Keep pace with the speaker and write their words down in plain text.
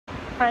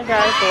Hi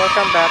guys,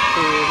 welcome back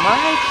to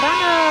my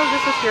channel.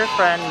 This is your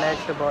friend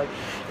Medyo Boi,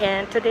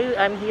 and today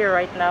I'm here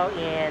right now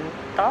in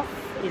Toff.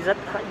 Is that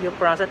how you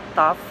pronounce it?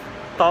 Toff?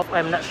 Toff?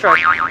 I'm not sure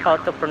how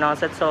to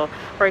pronounce it. So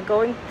we're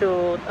going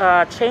to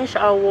change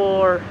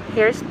our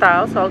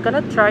hairstyle. So I'm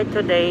gonna try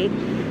today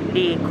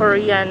the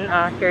Korean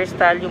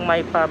hairstyle, yung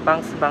may pa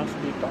bangs-bangs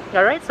dito.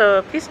 Alright, so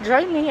please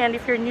join me, and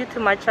if you're new to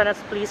my channel,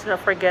 please don't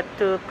forget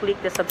to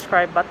click the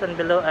subscribe button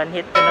below and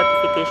hit the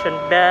notification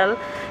bell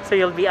so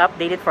you'll be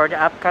updated for the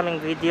upcoming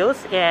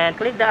videos, and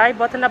click the I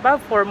button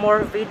above for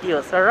more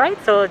videos. Alright,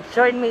 so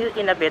join me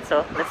in a bit,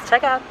 so let's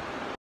check out.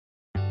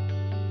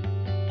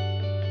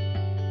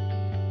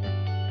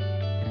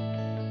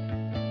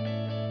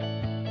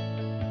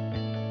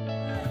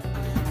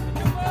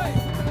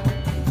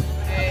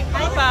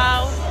 Hi,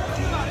 Pao.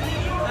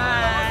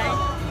 Hi.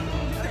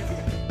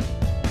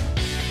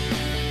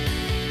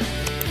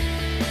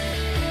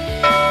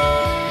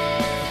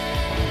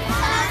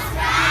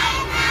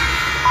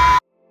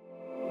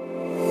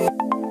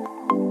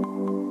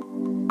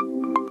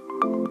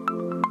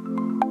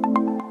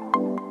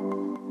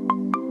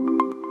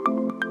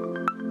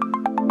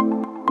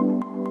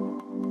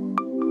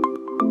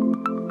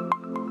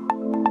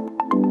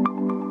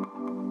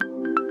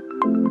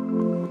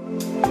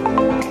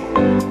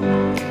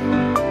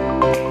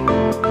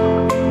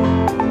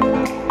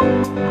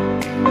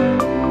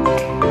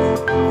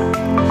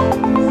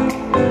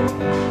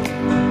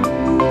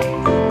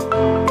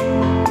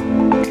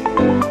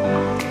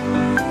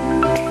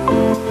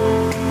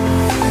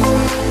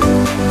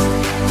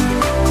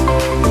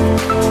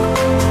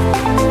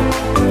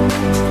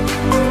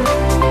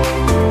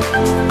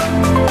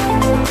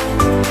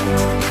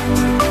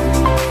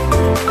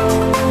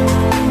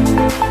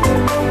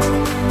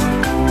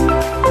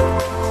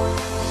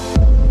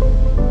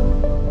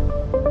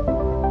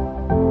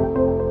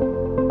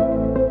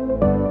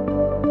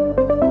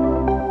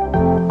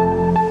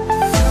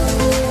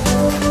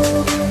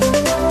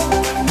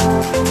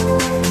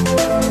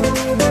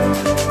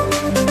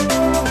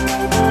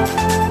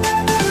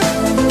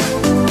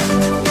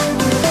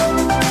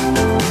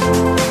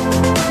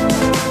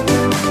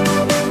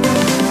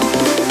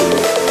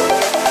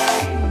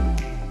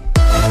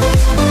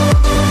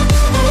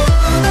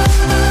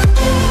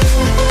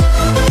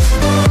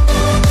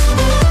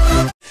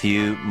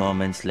 Few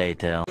moments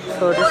later.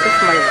 So this is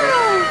my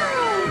look.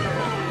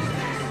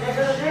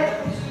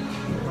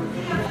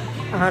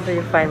 How do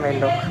you find my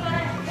look?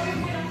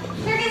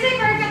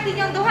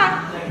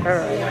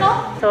 Alright.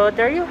 So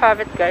there you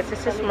have it, guys.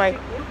 This is my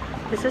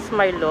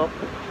look.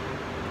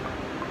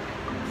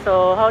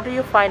 So how do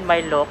you find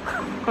my look?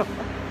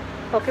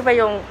 Okay ba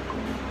yung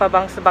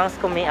pabangs-bangs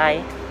ko may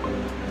eye?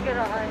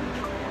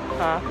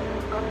 Ha?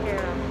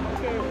 Okay.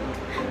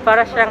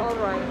 Para siyang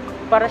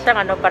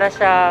ano, para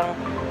siyang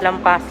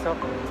lampaso.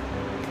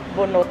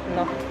 Bunot,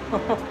 no?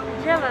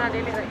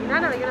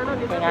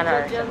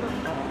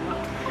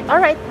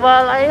 Alright,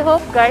 well, I hope,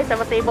 guys, I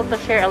was able to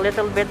share a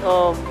little bit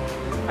of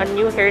a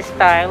new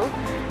hairstyle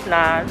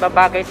na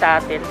babagay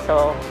sa atin.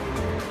 So,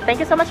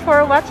 thank you so much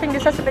for watching.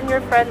 This has been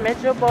your friend,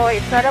 Medyo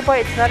Boi. It's not a boy,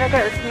 it's not a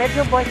girl, it's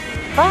Medyo Boi.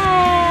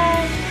 Bye!